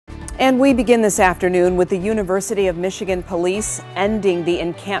And we begin this afternoon with the University of Michigan Police ending the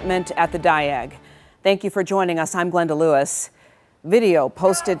encampment at the Diag. Thank you for joining us. I'm Glenda Lewis. Video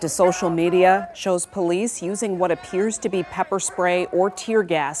posted to social media shows police using what appears to be pepper spray or tear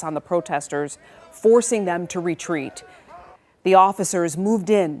gas on the protesters, forcing them to retreat. The officers moved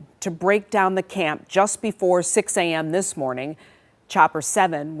in to break down the camp just before 6 a.m. this morning. Chopper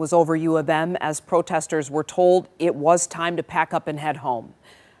 7 was over U of M as protesters were told it was time to pack up and head home.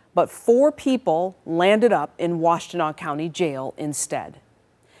 But 4 people landed up in Washtenaw County Jail instead.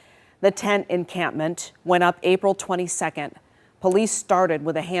 The tent encampment went up April 22nd. Police started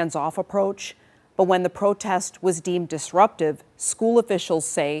with a hands-off approach, but when the protest was deemed disruptive, school officials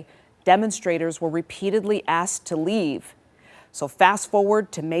say demonstrators were repeatedly asked to leave. So fast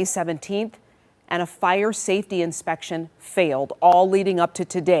forward to May 17th, and a fire safety inspection failed, all leading up to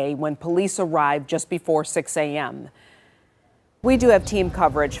today when police arrived just before 6 a.m. We do have team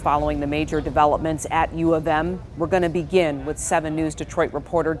coverage following the major developments at U of M. We're going to begin with 7 News Detroit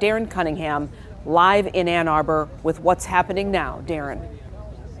reporter Darren Cunningham live in Ann Arbor with what's happening now. Darren.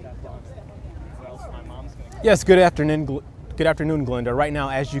 Yes, good afternoon, Glenda. Right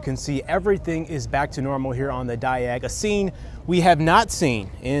now, as you can see, everything is back to normal here on the Diag, a scene we have not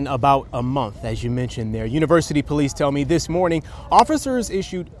seen in about a month, as you mentioned there. University police tell me this morning officers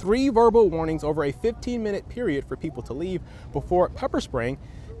issued 3 verbal warnings over a 15-minute period for people to leave before pepper spraying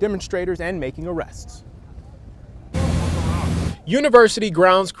demonstrators and making arrests. University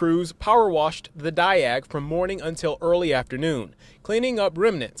grounds crews power washed the Diag from morning until early afternoon, cleaning up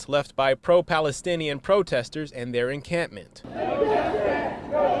remnants left by pro-Palestinian protesters and their encampment.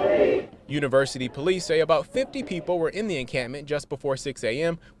 University police say about 50 people were in the encampment just before 6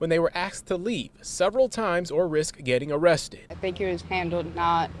 a.m. when they were asked to leave several times or risk getting arrested. I think it was handled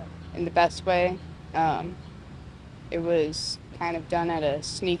not in the best way. It was kind of done at a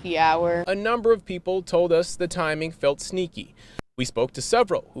sneaky hour. A number of people told us the timing felt sneaky. We spoke to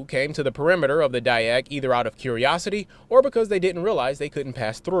several who came to the perimeter of the Diag either out of curiosity or because they didn't realize they couldn't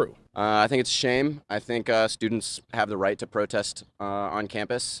pass through. I think it's a shame. I think students have the right to protest on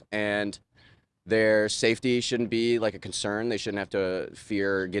campus, and their safety shouldn't be like a concern. They shouldn't have to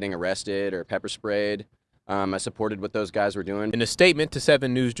fear getting arrested or pepper sprayed. I supported what those guys were doing. In a statement to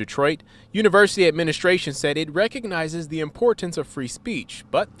 7 News Detroit, University administration said it recognizes the importance of free speech,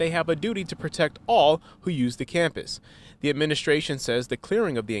 but they have a duty to protect all who use the campus. The administration says the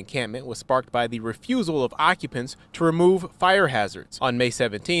clearing of the encampment was sparked by the refusal of occupants to remove fire hazards. On May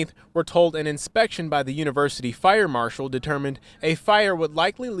 17th, we're told an inspection by the university fire marshal determined a fire would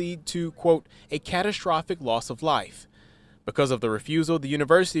likely lead to, quote, a catastrophic loss of life. Because of the refusal, the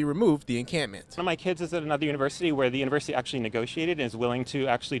university removed the encampment. One of my kids is at another university where the university actually negotiated and is willing to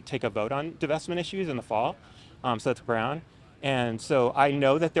actually take a vote on divestment issues in the fall. So that's Brown. And so I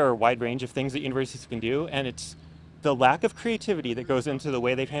know that there are a wide range of things that universities can do, and it's the lack of creativity that goes into the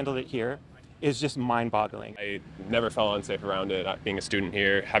way they've handled it here is just mind-boggling. I never felt unsafe around it, being a student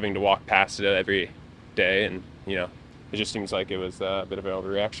here, having to walk past it every day, and it just seems like it was a bit of an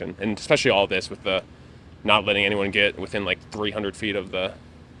overreaction. And especially all this with the not letting anyone get within like 300 feet of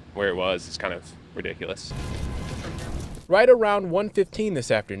where it was is kind of ridiculous. Right around 1:15 this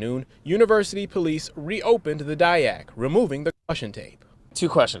afternoon, University police reopened the Diag, removing the caution tape. 2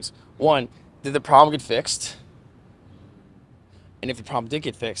 questions. 1, did the problem get fixed? And if the problem did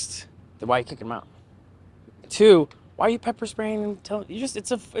get fixed, then why are you kicking them out? 2, why are you pepper spraying them?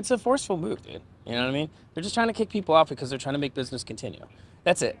 It's a forceful move, dude. You know what I mean? They're just trying to kick people out because they're trying to make business continue.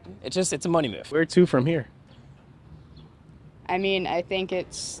 That's it. It's a money move. Where to from here? I mean, I think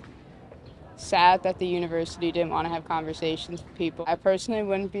it's sad that the university didn't want to have conversations with people. I personally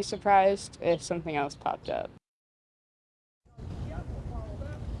wouldn't be surprised if something else popped up.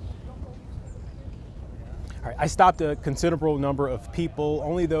 All right, I stopped a considerable number of people.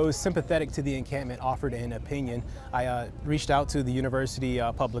 Only those sympathetic to the encampment offered an opinion. I reached out to the University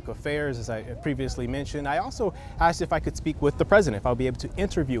Public Affairs, as I previously mentioned. I also asked if I could speak with the president, if I'll be able to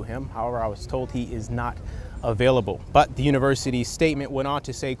interview him. However, I was told he is not available. But the university's statement went on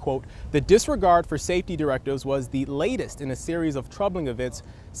to say, quote, the disregard for safety directives was the latest in a series of troubling events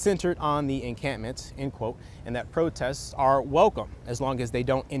centered on the encampment, end quote, and that protests are welcome as long as they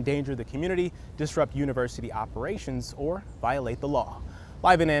don't endanger the community, disrupt university operations, or violate the law.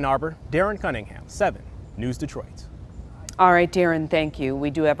 Live in Ann Arbor, Darren Cunningham, 7 News Detroit. All right, Darren, thank you. We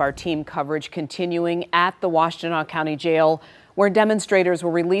do have our team coverage continuing at the Washtenaw County Jail, where demonstrators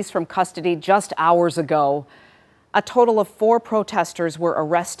were released from custody just hours ago. A total of 4 protesters were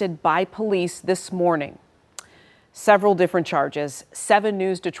arrested by police this morning. Several different charges. 7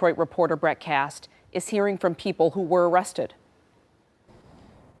 News Detroit reporter Brett Cast is hearing from people who were arrested.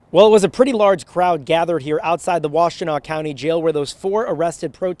 Well, it was a pretty large crowd gathered here outside the Washtenaw County Jail where those 4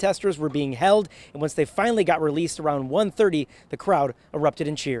 arrested protesters were being held. And once they finally got released around 1:30, the crowd erupted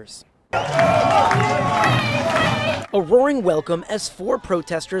in cheers. A roaring welcome as 4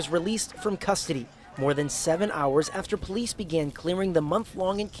 protesters released from custody, more than 7 hours after police began clearing the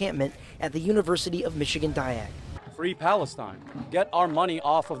month-long encampment at the University of Michigan Diag. Free Palestine. Get our money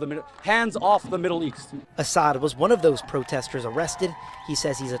off of hands off the Middle East. Assad was one of those protesters arrested. He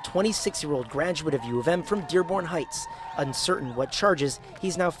says he's a 26-year-old graduate of U of M from Dearborn Heights, uncertain what charges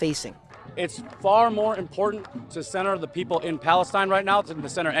he's now facing. It's far more important to center the people in Palestine right now than to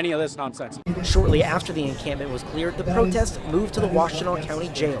center any of this nonsense. Shortly after the encampment was cleared, the protest moved to the Washtenaw County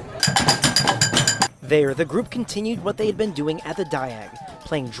Jail. There, the group continued what they had been doing at the Diag,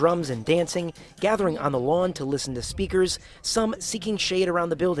 playing drums and dancing, gathering on the lawn to listen to speakers, some seeking shade around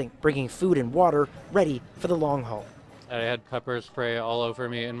the building, bringing food and water, ready for the long haul. I had pepper spray all over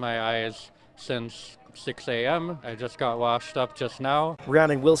me in my eyes since 6 a.m. I just got washed up just now.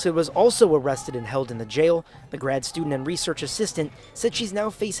 Rhiannon Wilson was also arrested and held in the jail. The grad student and research assistant said she's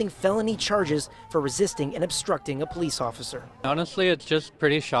now facing felony charges for resisting and obstructing a police officer. Honestly, it's just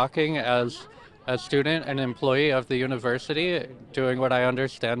pretty shocking as a student and employee of the university doing what I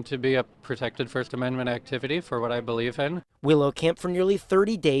understand to be a protected First Amendment activity for what I believe in. Willow camped for nearly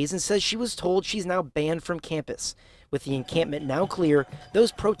 30 days and says she was told she's now banned from campus. With the encampment now clear,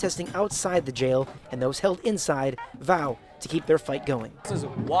 those protesting outside the jail and those held inside vow to keep their fight going. This is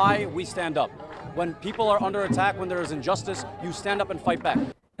why we stand up. When people are under attack, when there is injustice, you stand up and fight back.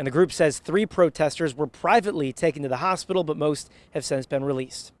 And the group says 3 protesters were privately taken to the hospital, but most have since been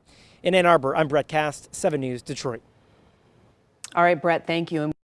released. In Ann Arbor, I'm Brett Cast, 7 News, Detroit. All right, Brett, thank you.